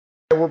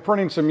we're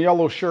printing some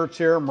yellow shirts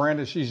here.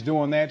 Miranda, she's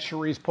doing that.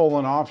 Cherie's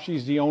pulling off.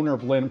 She's the owner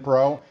of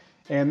Lynnpro.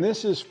 And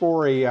this is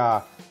for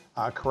a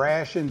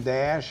crash and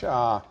dash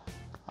for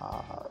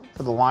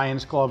the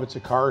Lions Club. It's a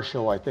car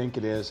show, I think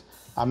it is.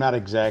 I'm not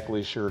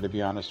exactly sure, to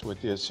be honest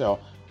with you. So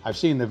I've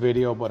seen the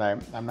video, but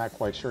I'm not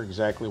quite sure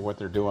exactly what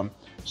they're doing.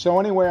 So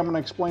anyway, I'm going to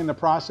explain the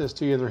process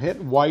to you. They're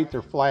hitting white,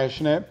 they're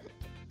flashing it,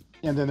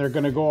 and then they're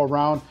going to go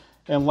around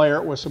and layer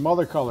it with some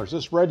other colors.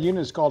 This red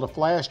unit is called a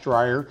flash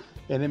dryer,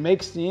 and it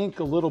makes the ink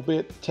a little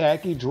bit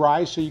tacky,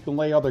 dry, so you can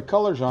lay other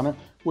colors on it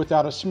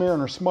without it smearing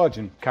or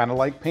smudging, kind of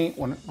like paint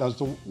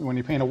when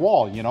you paint a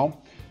wall, you know.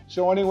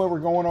 So anyway, we're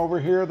going over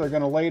here. They're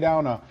going to lay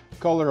down a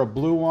color of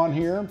blue on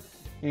here,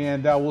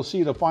 and we'll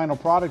see the final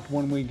product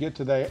when we get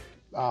to the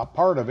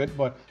part of it.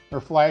 But they're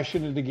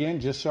flashing it again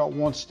just so it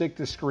won't stick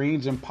to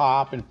screens and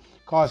pop and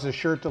cause the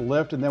shirt to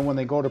lift. And then when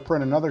they go to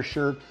print another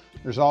shirt,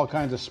 there's all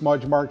kinds of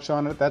smudge marks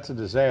on it. That's a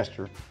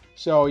disaster.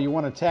 So you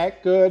want to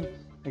tack good.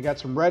 They got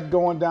some red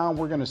going down.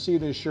 We're going to see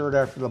this shirt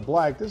after the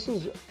black. This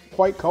is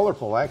quite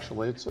colorful,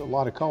 actually. It's a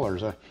lot of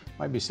colors.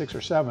 Might be 6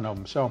 or 7 of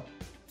them. So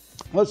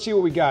let's see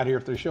what we got here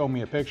if they show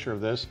me a picture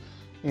of this.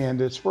 And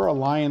it's for a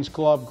Lions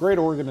Club. Great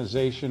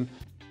organization.